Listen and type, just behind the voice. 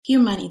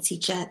Humanity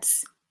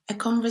Chats, a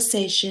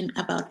conversation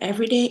about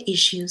everyday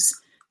issues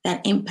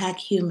that impact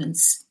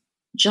humans.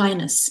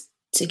 Join us.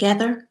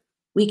 Together,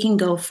 we can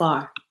go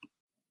far.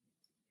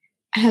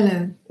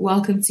 Hello,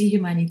 welcome to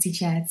Humanity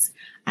Chats.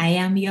 I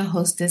am your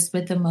hostess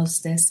with the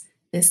mostest.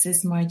 This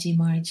is Margie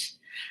March.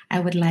 I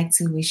would like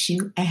to wish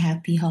you a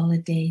happy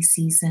holiday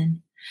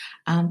season.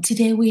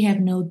 Today we have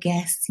no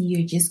guests.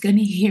 You're just going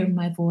to hear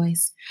my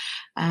voice.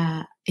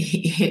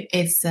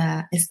 It's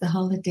the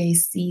holiday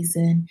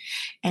season,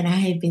 and I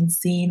have been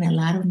seeing a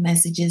lot of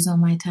messages on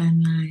my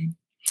timeline.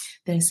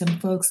 There's some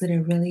folks that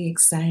are really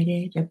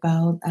excited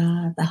about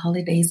the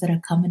holidays that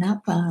are coming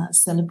up,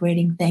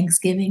 celebrating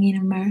Thanksgiving in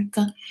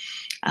America.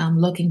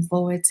 Looking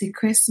forward to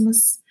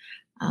Christmas.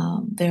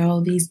 There are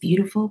all these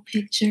beautiful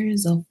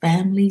pictures of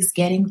families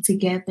getting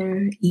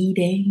together,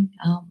 eating,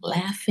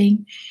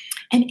 laughing.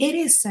 And it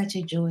is such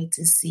a joy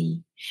to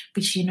see.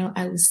 But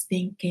I was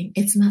thinking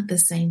it's not the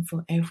same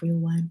for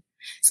everyone.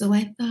 So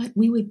I thought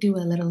we would do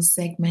a little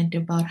segment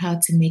about how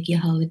to make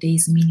your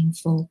holidays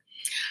meaningful.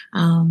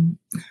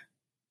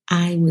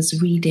 I was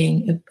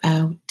reading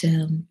about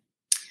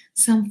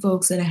some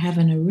folks that are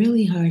having a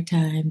really hard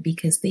time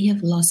because they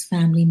have lost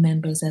family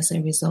members as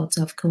a result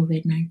of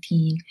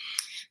COVID-19.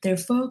 There are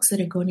folks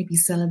that are going to be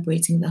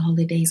celebrating the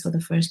holidays for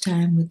the first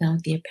time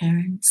without their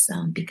parents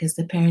because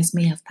the parents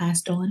may have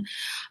passed on.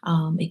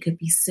 It could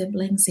be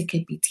siblings, it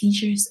could be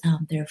teachers.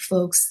 There are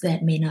folks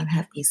that may not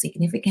have a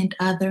significant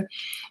other,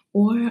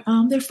 or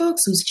there are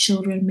folks whose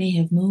children may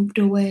have moved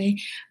away.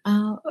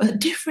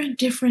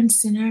 Different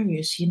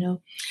scenarios,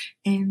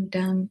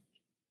 And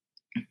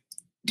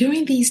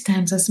during these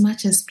times, as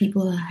much as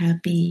people are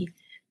happy,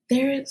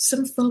 there are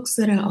some folks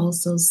that are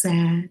also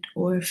sad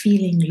or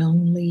feeling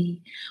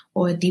lonely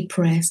or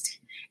depressed.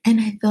 And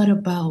I thought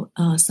about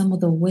some of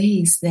the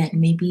ways that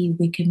maybe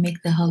we can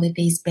make the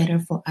holidays better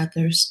for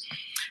others.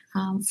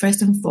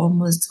 First and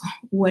foremost,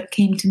 what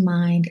came to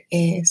mind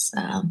is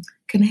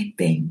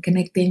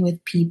connecting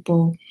with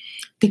people,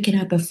 picking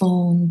up a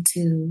phone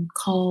to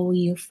call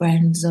your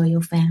friends or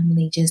your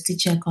family just to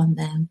check on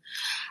them,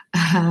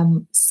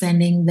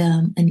 sending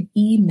them an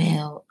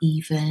email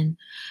even,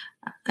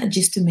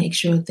 just to make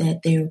sure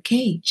that they're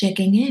okay,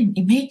 checking in.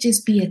 It may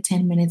just be a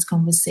 10 minutes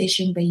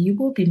conversation, but you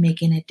will be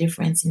making a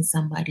difference in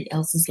somebody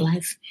else's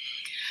life.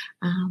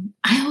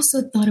 I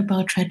also thought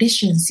about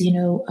traditions,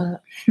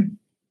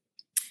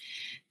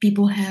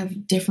 people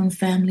have different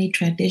family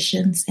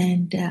traditions,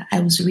 and I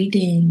was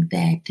reading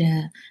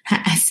that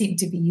I seem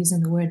to be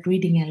using the word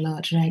reading a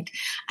lot, right?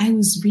 I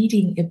was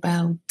reading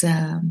about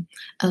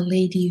a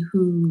lady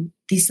who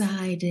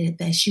decided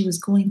that she was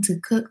going to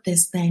cook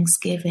this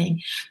Thanksgiving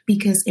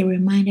because it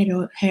reminded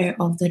her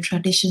of the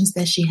traditions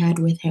that she had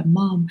with her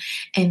mom,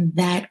 and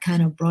that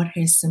kind of brought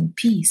her some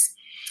peace.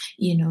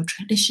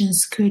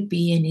 Traditions could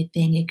be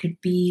anything. It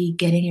could be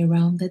getting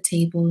around the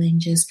table and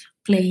just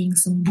playing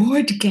some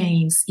board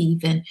games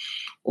even.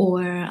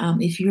 Or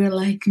if you're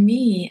like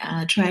me,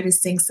 try to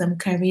sing some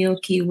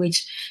karaoke,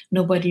 which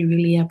nobody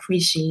really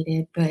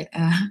appreciated. But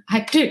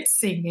I did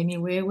sing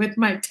anyway with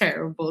my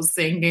terrible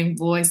singing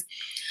voice.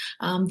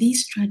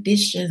 These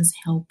traditions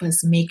help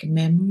us make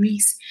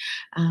memories.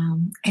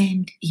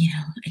 And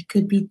it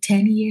could be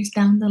 10 years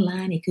down the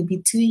line. It could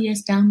be 2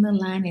 years down the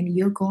line. And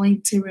you're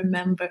going to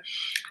remember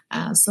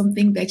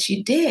something that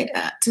you did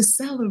to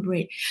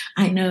celebrate.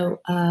 I know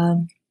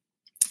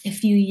a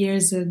few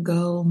years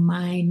ago,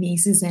 my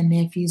nieces and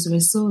nephews were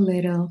so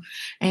little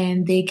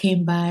and they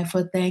came by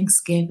for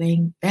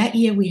Thanksgiving. That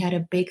year we had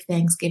a big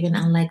Thanksgiving,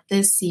 unlike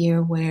this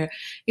year where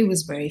it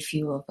was very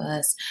few of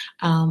us.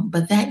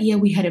 But that year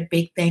we had a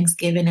big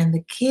Thanksgiving and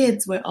the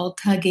kids were all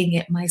tugging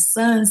at my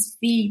son's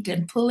feet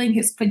and pulling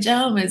his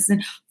pajamas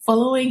and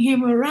following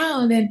him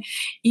around. And,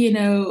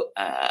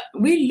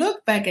 we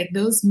look back at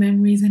those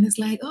memories and it's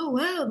like, oh,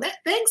 wow,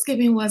 that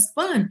Thanksgiving was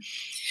fun.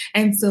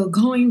 And so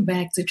going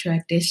back to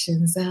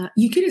traditions,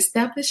 you could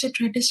establish a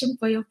tradition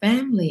for your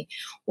family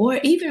or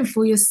even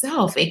for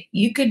yourself.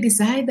 You could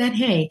decide that,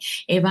 hey,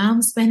 if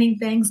I'm spending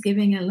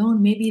Thanksgiving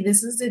alone, maybe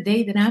this is the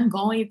day that I'm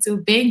going to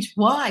binge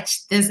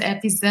watch these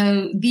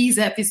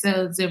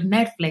episodes of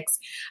Netflix,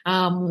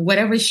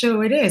 whatever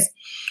show it is.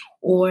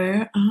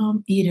 Or,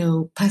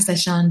 Pastor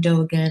Sean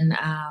Dogan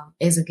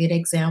is a good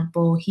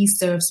example. He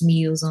serves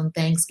meals on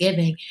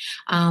Thanksgiving.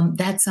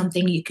 That's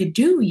something you could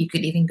do. You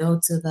could even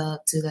go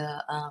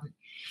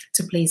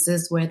to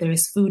places where there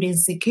is food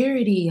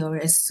insecurity or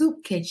a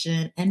soup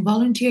kitchen and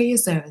volunteer your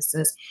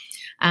services.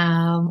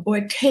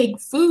 Or take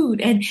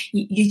food, and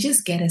you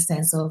just get a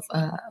sense of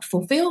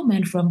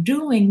fulfillment from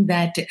doing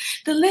that.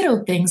 The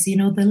little things, the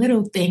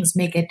little things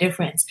make a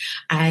difference.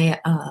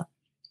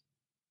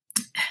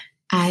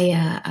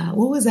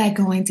 What was I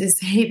going to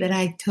say that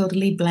I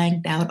totally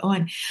blanked out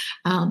on?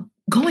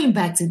 going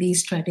back to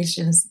these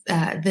traditions,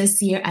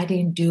 this year I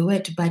didn't do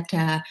it, but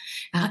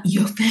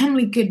your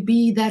family could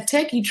be that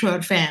turkey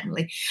trot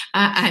family.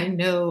 I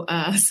know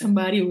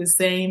somebody was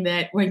saying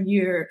that when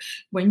you're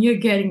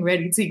getting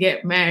ready to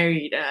get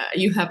married,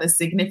 you have a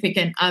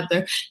significant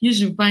other. You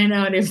should find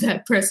out if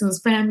that person's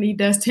family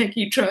does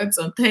turkey trots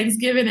on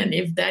Thanksgiving, and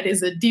if that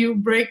is a deal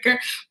breaker,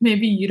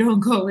 maybe you don't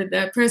go with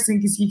that person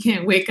because you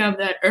can't wake up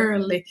that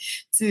early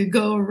to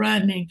go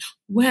running.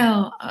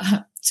 Well,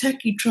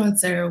 turkey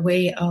trots are a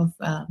way of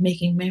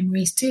making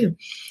memories too.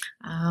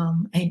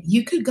 And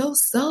you could go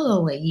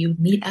solo and you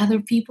meet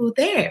other people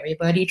there,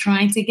 everybody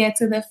trying to get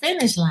to the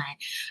finish line.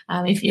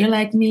 If you're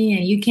like me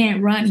and you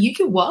can't run, you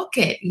can walk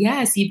it.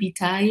 Yes, you'd be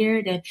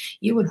tired and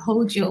you would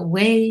hold your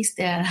waist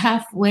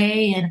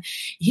halfway and,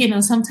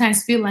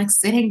 sometimes feel like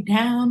sitting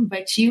down,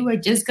 but you are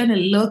just going to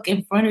look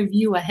in front of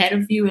you, ahead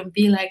of you and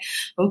be like,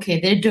 okay,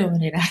 they're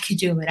doing it. I could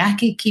do it. I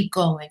could keep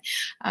going.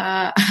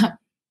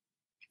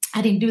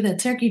 I didn't do the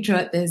turkey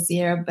trot this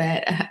year,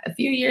 but a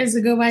few years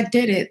ago I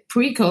did it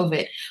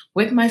pre-COVID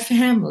with my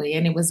family,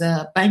 and it was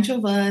a bunch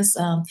of us,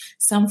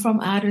 some from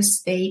out of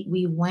state.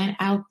 We went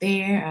out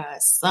there.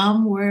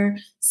 Some were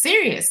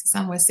serious,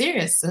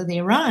 so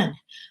they run.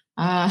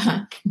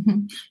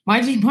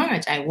 Margie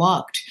March, I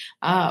walked.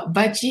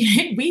 But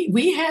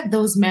we had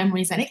those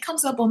memories, and it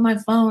comes up on my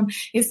phone.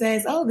 It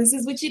says, oh, this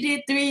is what you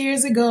did 3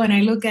 years ago. And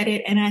I look at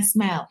it and I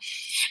smile.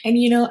 And,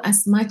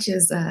 as much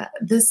as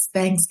this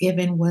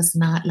Thanksgiving was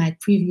not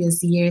like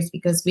previous years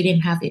because we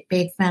didn't have a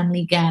big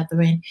family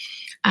gathering,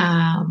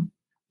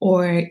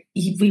 or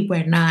we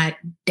were not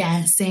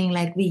dancing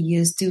like we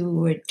used to,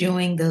 or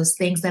doing those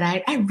things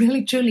that I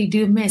really, truly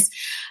do miss.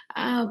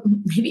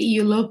 Maybe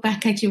you look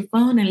back at your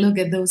phone and look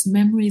at those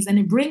memories and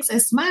it brings a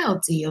smile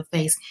to your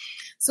face.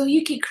 So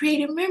you can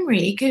create a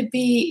memory. It could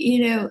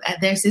be,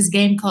 there's this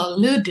game called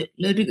Ludo.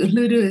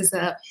 Ludo is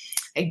a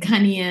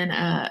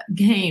Ghanaian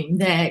game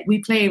that we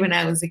played when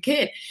I was a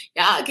kid.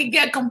 Y'all can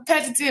get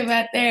competitive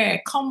out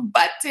there,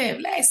 combative.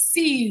 Let's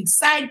see,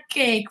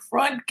 sidekick,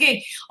 front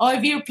kick. Or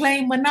if you're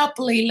playing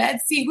Monopoly,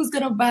 let's see who's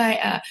going to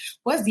buy,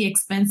 what's the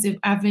expensive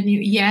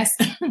avenue? Yes,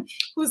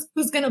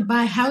 who's going to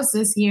buy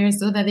houses here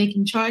so that they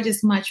can charge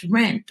as much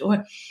rent?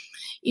 Or,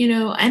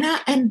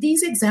 and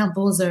these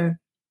examples are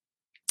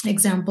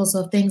examples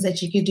of things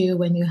that you could do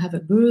when you have a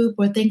group,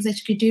 or things that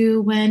you could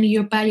do when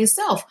you're by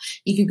yourself.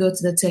 You could go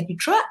to the turkey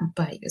trot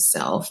by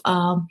yourself.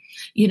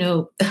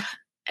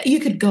 You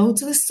could go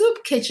to the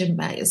soup kitchen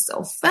by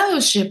yourself,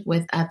 fellowship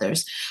with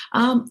others.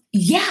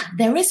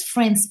 There is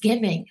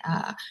Friendsgiving,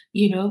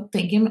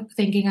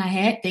 thinking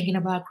ahead, thinking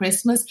about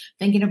Christmas,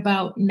 thinking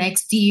about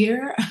next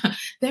year.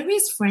 There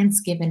is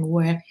Friendsgiving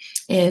where,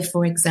 if,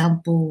 for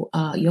example,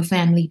 your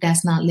family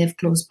does not live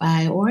close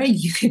by, or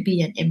you could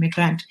be an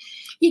immigrant,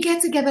 you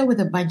get together with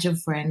a bunch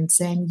of friends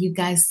and you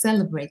guys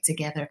celebrate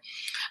together.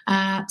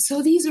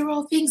 So these are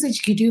all things that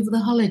you could do for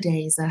the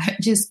holidays,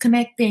 just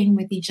connecting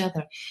with each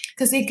other,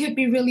 because it could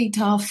be really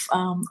tough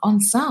on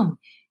some.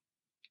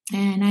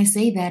 And I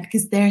say that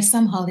because there are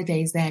some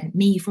holidays that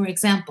me, for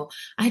example,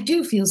 I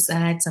do feel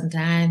sad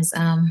sometimes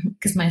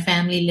because my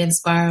family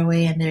lives far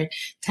away, and there are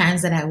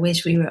times that I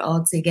wish we were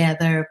all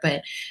together,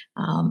 but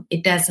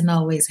it doesn't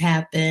always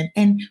happen.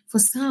 And for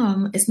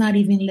some, it's not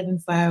even living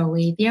far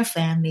away. Their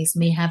families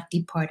may have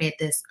departed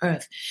this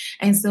earth.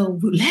 And so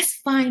let's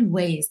find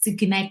ways to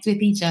connect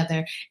with each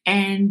other,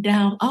 and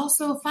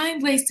also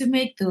find ways to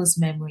make those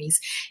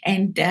memories.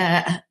 And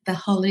the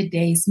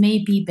holidays may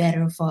be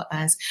better for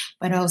us,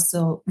 but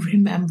also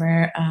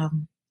remember,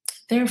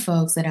 there are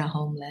folks that are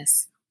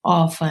homeless,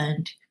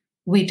 orphaned,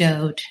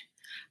 widowed,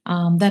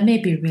 that may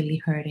be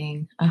really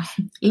hurting.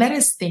 Let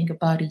us think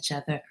about each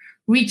other,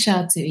 reach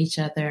out to each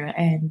other,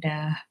 and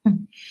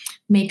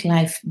make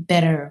life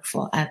better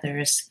for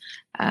others.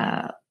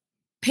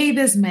 Pay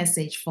this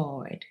message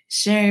forward,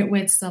 share it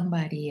with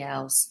somebody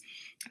else.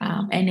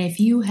 And if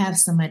you have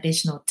some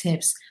additional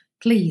tips,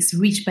 please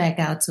reach back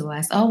out to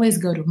us. Always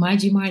go to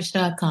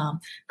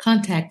margiemarch.com,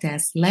 contact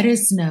us, let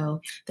us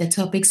know the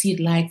topics you'd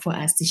like for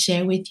us to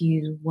share with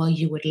you, what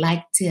you would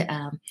like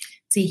to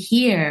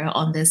hear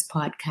on this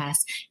podcast.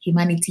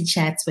 Humanity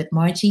Chats with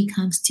Margie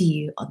comes to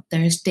you on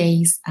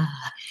Thursdays,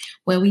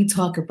 where we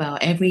talk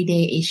about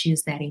everyday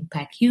issues that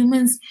impact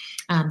humans.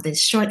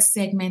 This short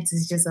segment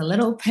is just a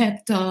little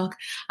pep talk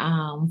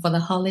for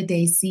the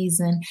holiday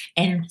season.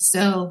 And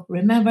so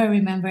remember,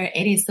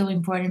 it is so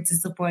important to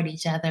support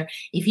each other.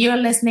 If you're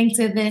listening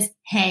to this,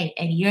 hey,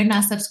 and you're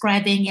not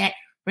subscribing yet,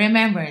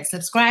 remember,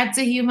 subscribe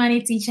to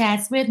Humanity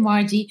Chats with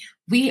Margie.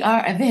 We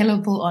are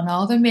available on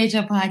all the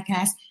major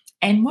podcasts.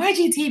 And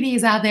Margie TV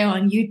is out there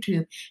on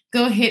YouTube.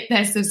 Go hit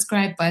that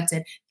subscribe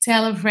button.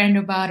 Tell a friend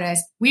about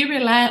us. We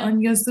rely on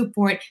your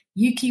support.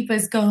 You keep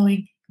us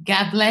going.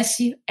 God bless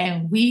you.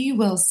 And we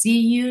will see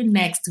you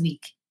next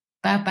week.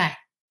 Bye-bye.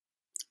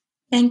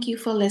 Thank you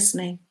for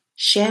listening.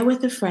 Share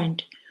with a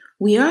friend.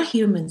 We are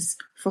humans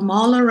from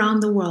all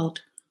around the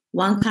world.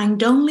 One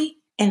kind only,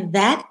 and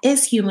that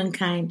is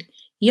humankind.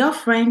 Your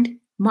friend,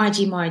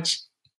 Margie March.